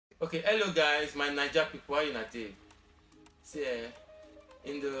Okay, hello guys, my Niger people, how you not there? See,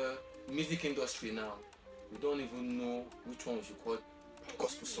 in the music industry now, we don't even know which one we should call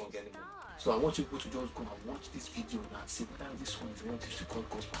gospel song anymore. So I want you people to just go and watch this video and see whether this one is what you should call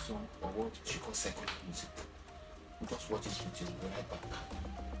gospel song or what you should call secular music. We'll just watch this video, we'll be right back.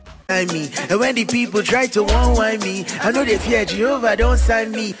 Me. And when the people try to one-wine me, I know they fear Jehovah, don't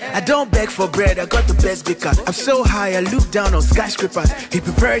sign me. I don't beg for bread, I got the best baker. I'm so high, I look down on skyscrapers. He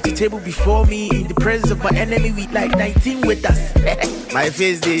prepared the table before me in the presence of my enemy with like 19 with us. My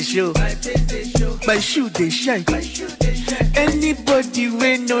face they show, my shoe they shine. Anybody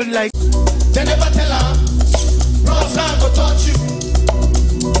we no like. They never tell her, no son go touch you.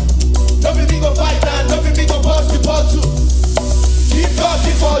 Don't be me go fight and don't be me go boss people too. Keep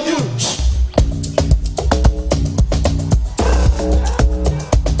talking for you.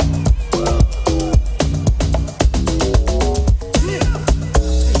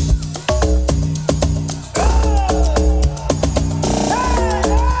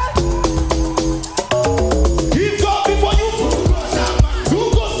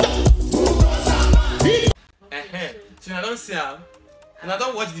 So I don't see him, and I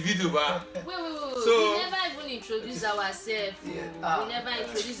don't watch the video, but wait. So, we never even introduce ourselves. We never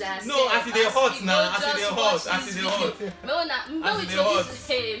introduce ourselves. No, as they hot now, as they hot, as they hot.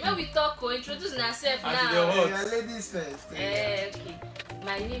 May we talk or introduce ourselves now. Yeah, ladies first. Okay.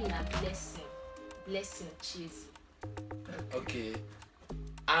 My name is Blessing Cheese. Okay.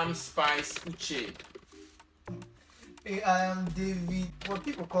 I'm Spice Uche. Hey, I am David. What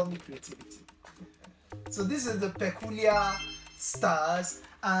people call me creativity. So this is the peculiar stars,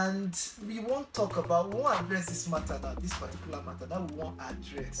 and we won't talk about, we won't address this matter now, this particular matter that we won't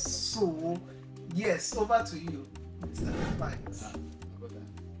address. So yes, over to you, Mr. Fines.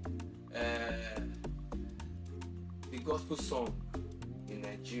 The gospel song in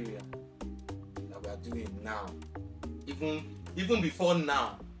Nigeria that we are doing now, even before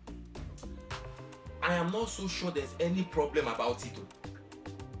now, I am not so sure there's any problem about it.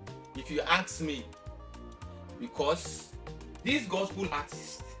 If you ask me, because these gospel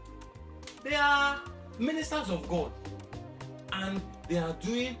artists, they are ministers of God and they are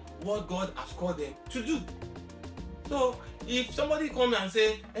doing what God has called them to do. So if somebody come and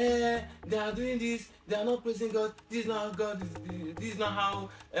say, they are doing this, they are not praising God, this is not how God is, this is not how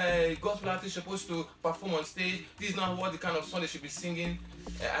gospel artists are supposed to perform on stage, this is not what the kind of song they should be singing,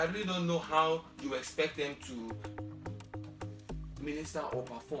 I really don't know how you expect them to minister or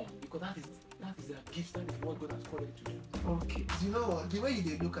perform, because that is their gift, that is what God has called them to do. Okay, you know what? The way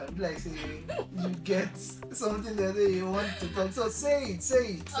you look at it, like say you get something that you want to talk. So say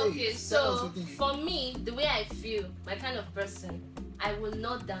it. Okay, so for me, the way I feel, my kind of person, I will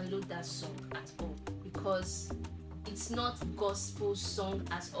not download that song at all because it's not gospel song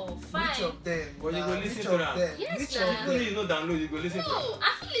at all. Fine. Which of them? Well, you go listen to them. Yes, which nah. of them? You know download, you go listen to them. No,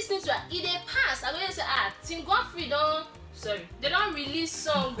 I feel listening to it. If they pass, I'm going to say, Tim Godfrey they don't release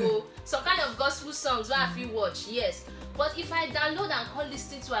song or some kind of gospel songs where I feel watch, yes. But if I download and call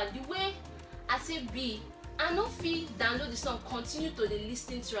listening to it, the way I say I no feel download the song, continue to the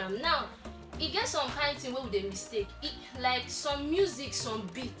listening to them. Now, it gets some kind of thing where they mistake. Like some music, some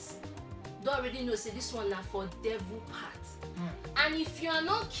beats, don't already know say this one now for devil part. And if you are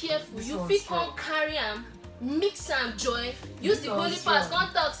not careful, this you feel can't carry them, mix and joy, use the holy part,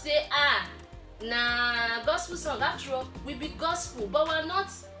 can't talk say nah, gospel song after all we be gospel, but we're not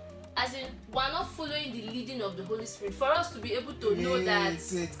following the leading of the Holy Spirit for us to be able to know that.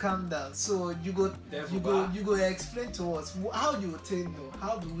 Wait, calm down. So you go explain to us how you know.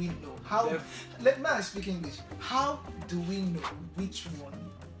 How do we know? Let me speak English. How do we know which one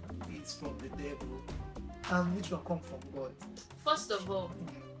is from the devil and which one comes from God? First of all,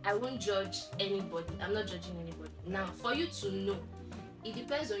 I won't judge anybody. I'm not judging anybody. Now, for you to know, it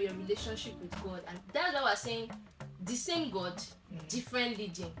depends on your relationship with God, and that's why we're saying the same God, different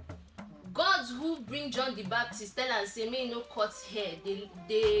leading. Gods who bring John the Baptist tell and say may no cut hair,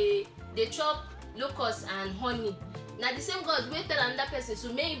 they chop locusts and honey. Now the same God will tell another person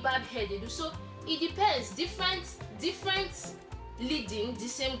so may barb hair they do. So it depends, different leading, the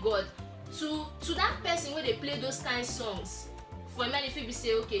same God to that person where they play those kind of songs. For a man, if you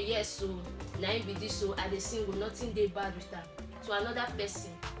say okay, yes, so now be this, so at the single, nothing they bad with that. To another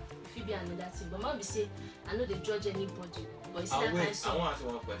person, if you be another thing, but man be say I know they judge anybody, but it's that kind of song. I want to ask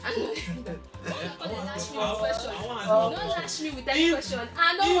you one question. Don't lash me with question. Don't lash me with any question.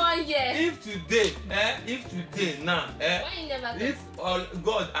 I don't want here. If today now, why you never if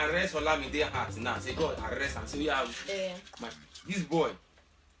God arrest Olamide heart now, say God arrest and say yeah, this boy,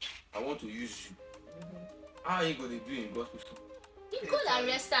 I want to use you. How are you going to do in gospel song? You go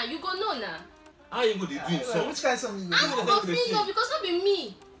arrest her, you go know now. How you go dey do song? Which kind of song you go I do? no go feel no because no be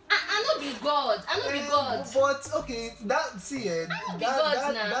me. I no be God. I no be God. But okay, that see no be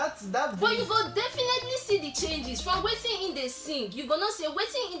God now. that But you go definitely see the changes from wetin in dey sing. You go know say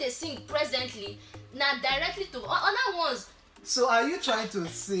wetin in dey sing presently na directly to other ones. So are you trying to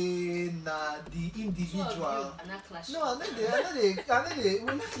say na the individual? No, I know they we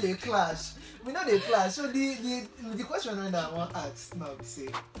not dey clash. We know they clash. So the question right now I want ask now be say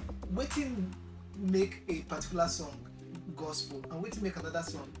wetin make a particular song gospel and wetin make another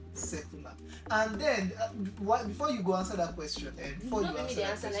song secular? And then before you go answer that question, before no, you answer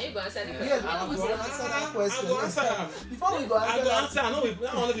that question, you go answer the question. Yes, I go answer that question. Before we go answer that, I know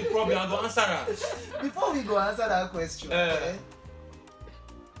that one be problem. I go answer her. Before we go answer that question, okay,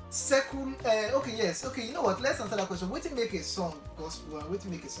 yes, okay. You know what? Let's answer that question. Wetin make a song gospel and wetin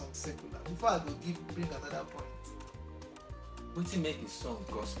make a song secular? Before I go bring another point. Wetin make a song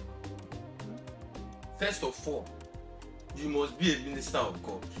gospel? First of all, you must be a minister of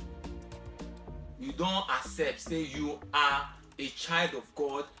God. You don't accept, say you are a child of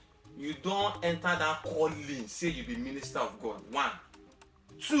God. You don't enter that calling, say you be minister of God. 1.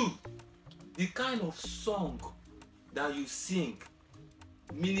 2, the kind of song that you sing,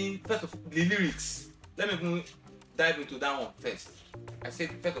 meaning first of all, the lyrics. Let me even dive into that one first. I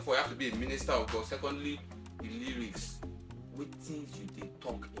said first of all, you have to be a minister of God. Secondly, the lyrics. What things you dey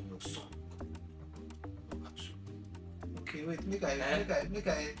talk in your song. Okay, wait, make I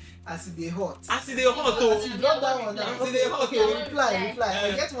as it dey hot. As it dey hot oh. As you drop that one now. As it dey hot Okay, oh. reply.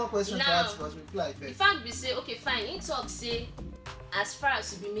 I get one question to ask, but reply The first. fact be say, okay, fine. He talk say, as far as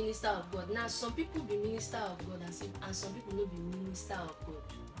to be minister of God. Now some people be minister of God and some people no be minister of God.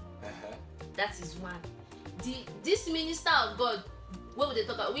 That is one. This minister of God, what would they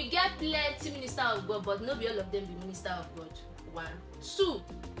talk about? We get plenty minister of God, but not be all of them be minister of God. 1. 2.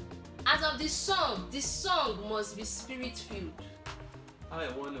 As of the song must be spirit filled. I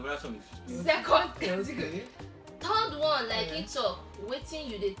wonder where some is. Second thing. Okay. Third one, like he talk, wetin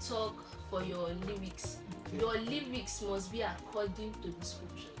you dey talk for your lyrics. Your lyrics must be according to the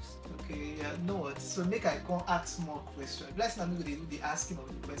scriptures. Okay, yeah, know what? So make I come ask more questions. Let's not go dey asking of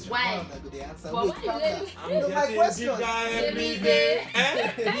the question. Why? Now go dey answer. But Wait, why calm you down. I'm No, my getting question. bigger every day.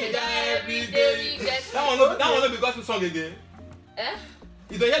 Bigger every day. We get That one no be gospel song again.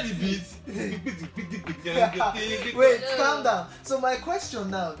 You don't hear the beat. Wait, calm down. So my question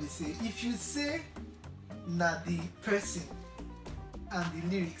now is say, if you say na the person and the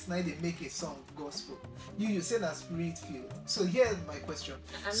lyrics now they make a song gospel, you say na spirit filled. So here's my question.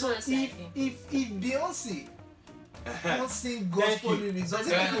 So if Beyonce don't sing gospel lyrics, does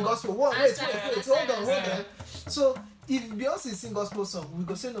it make it gospel? Wait, hold on. So if Beyonce sing gospel song, we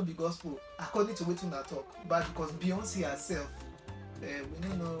go say no be gospel according to wetin I talk, but because Beyonce herself. We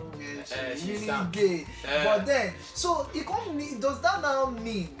don't know where she's really gay. But then, so it can't mean, does that now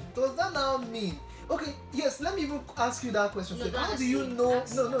mean? Okay, yes, let me even ask you that question. No, how do you know?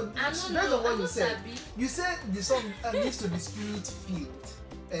 Based on what you said. Sabi. You said the song needs to be spirit filled.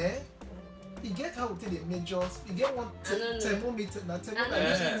 You get how to the measures, you get one thermometer, I don't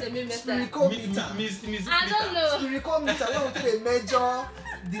know. Spiritual meter, when they measure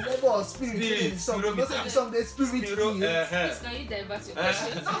the level of spirit in the song. You know, say the song they spirit filled. Please, can you divert your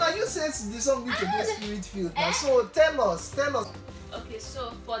question? No, you said the song need to be spirit filled. Now, so tell us. Okay,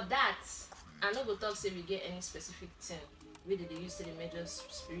 so for that, I no go talk say we get any specific thing wey they use to the measure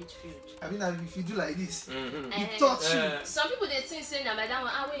spirit filled. I mean, if you do like this, it touch you. Some people they think say na by that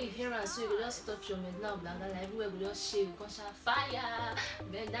one, when you hear am so you go just touch your medulla oblongata, everywhere go just shake, go shout fire,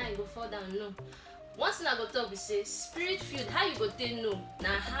 bend down, you go fall down. No. One thing I go talk be say spirit filled. How you go take know?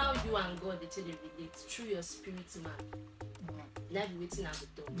 Now how you and God they tell they relate through your spirit man. That be wetin I go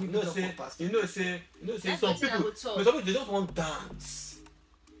talk. You know say some people they just want dance.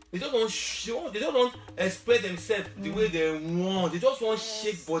 They just want show. They just want express themselves the way they want. They just want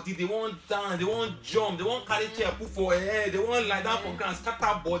shake body. They want dance. They want jump. They want carry chair put for head. They want lie down for ground,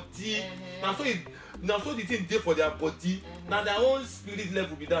 scatter body. Now so the thing dey for their body. Now their own spirit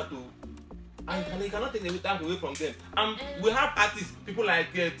level be that too. And you cannot take that away from them. We have artists, people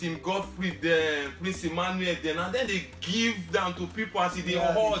like Tim Godfrey, Prince Emmanuel, and then they give them to people as they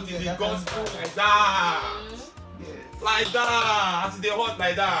hot in the gospel like that. Like that, as they hot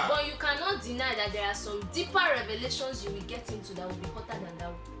like that. But you cannot deny that there are some deeper revelations you will get into that will be hotter than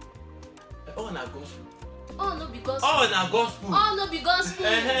that. Oh, na gospel. Oh no, because oh na gospel. Oh no, be gospel.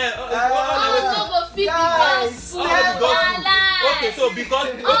 Oh no, go fit be gospel. okay, so because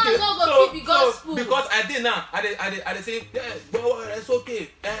no go fit be gospel. because I did now, I dey say, bowo it's okay,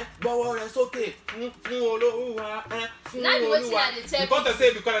 bowo it's okay. Now the wetin I dey tell Because they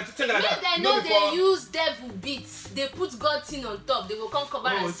say because I think like that. Make dem no dey use devil beats. They put God thing on top. They go come cover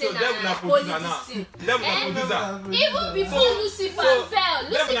and say na holy this thing. Even before Lucifer fell,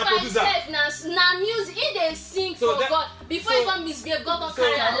 Lucifer himself na music. He dey sing for God. Before he come misbehave, God come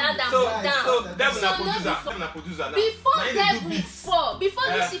carry am land am for down. So devil na producer now. Before devil fall, before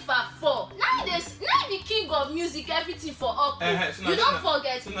Lucifer fall, now the king of music, everything for up. You don't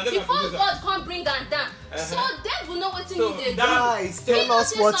forget. Before God come bring am down, so devil know wetin he dey do. Guys, tell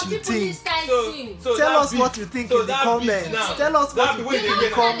us what you think. Tell us what you think in the comments. Tell us what you think in the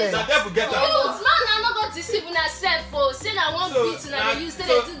comments. Youth, man, I no go deceive una sef o. Say na one beat una dey use, say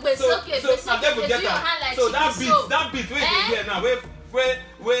dey do gbese okay, dey do your hand like chicken so. That beat wey dey here now,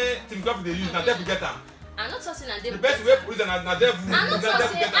 wey Tim Coffee dey use, na devil get am. I no talk say na devil. The best way producer na devil. I no talk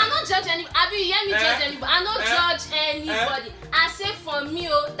say I no judge anybody. Abi you hear me judge anybody? I no judge anybody. I say for me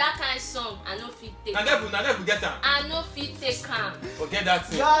that kind song I no fit take. Na devil get am. I no fit take am. Forget that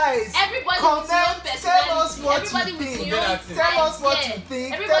thing. Guys, everybody comment, with your own personality. Everybody with your own tell us what you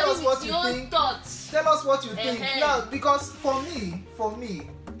think. Everybody tell us what with you your own think. Thoughts. Tell us what you think. Now, because for me,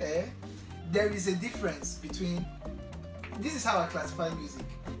 there is a difference between. This is how I classify music.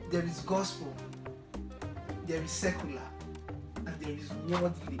 There is gospel, there is secular, and there is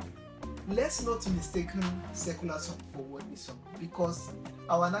worldly. Let's not mistake secular song for worldly song, because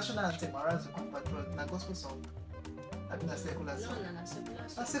our national anthem, Arise to Compatriot, na gospel song. I mean a secular song. No, na secular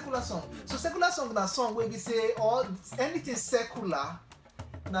song. A secular song. So secular song na song where we say all anything secular,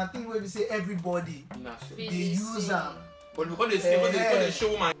 na thing where we say everybody they use them. But because they say when they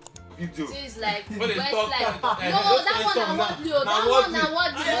show my video. It's like When they talk, no, that one na what you. That one na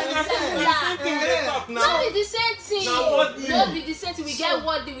what you. No be the same thing. No be the same thing. We get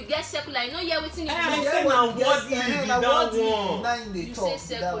worldly, we get secular. You know hear wetin you I say na worldly be that one. You say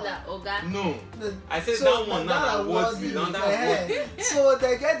secular, oga. No, I say that one na worldly. So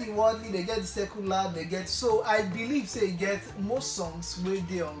they get the worldly, they get the secular, they get. So I believe say you get most songs wey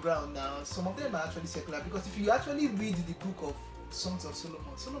dey on ground now. Some of them are actually secular, because if you actually read the book of Songs of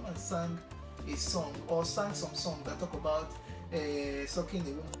Solomon sang a song or sang some song that talk about sucking a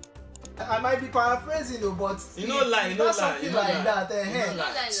woman. I might be paraphrasing, but you know, something like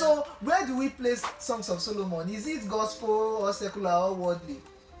that. So where do we place Songs of Solomon? Is it gospel or secular or worldly?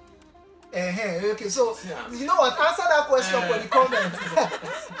 Okay, so you know what? Answer that question for the comment.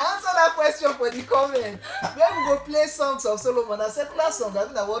 Answer that question for the comment. Where we go play Songs of Solomon? A secular song, I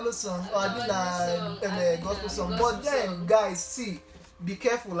think a worldly song, or I think a gospel song. But then, guys, see, be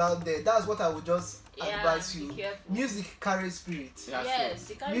careful out there. That's what I would just advise you. Music carries spirit.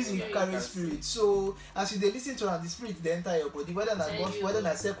 Yes, music carries spirit. So as you dey listen to it, the spirit dey enter your body. Whether na gospel, whether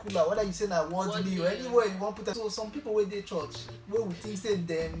na secular, whether you say na worldly or anywhere you want put it. So some people wey dey church, wey we think say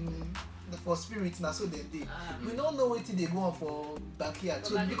them for spirit na so dem dey. We don't know wetin dey go on for backyard.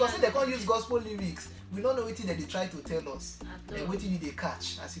 So because they can't use gospel lyrics, we don't know wetin they try to tell us. And wetin they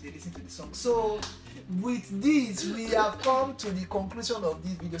catch as you dey listen to the song. So with this, we have come to the conclusion of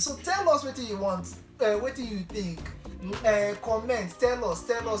this video. So tell us what you want, what do you think? Comment, tell us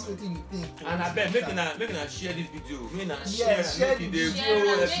what you think. And I bet make una share this video. Share the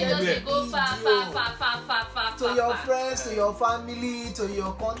video. Go far. To your friends, to your family, to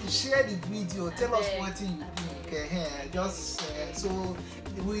your country. Share the video. Tell us what you think. So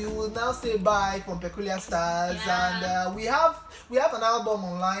we will now say bye from Peculiar Stars, and we have an album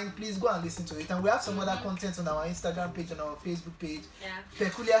online. Please go and listen to it, and we have some other content on our Instagram page and our Facebook page.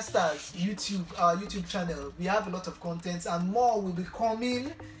 Peculiar Stars our YouTube channel. We have a lot of content, and more will be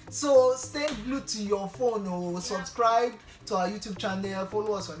coming. So stay glued to your phone, subscribe to our YouTube channel,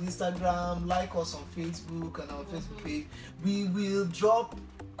 follow us on Instagram, like us on Facebook and our Facebook page. We will drop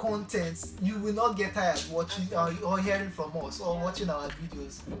contents. You will not get tired watching or hearing from us or watching our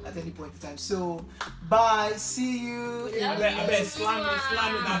videos at any point in time. So bye, see you in I bet slam it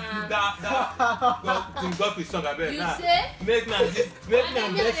that God song. I bet. You say? Make me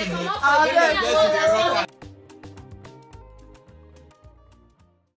blessing.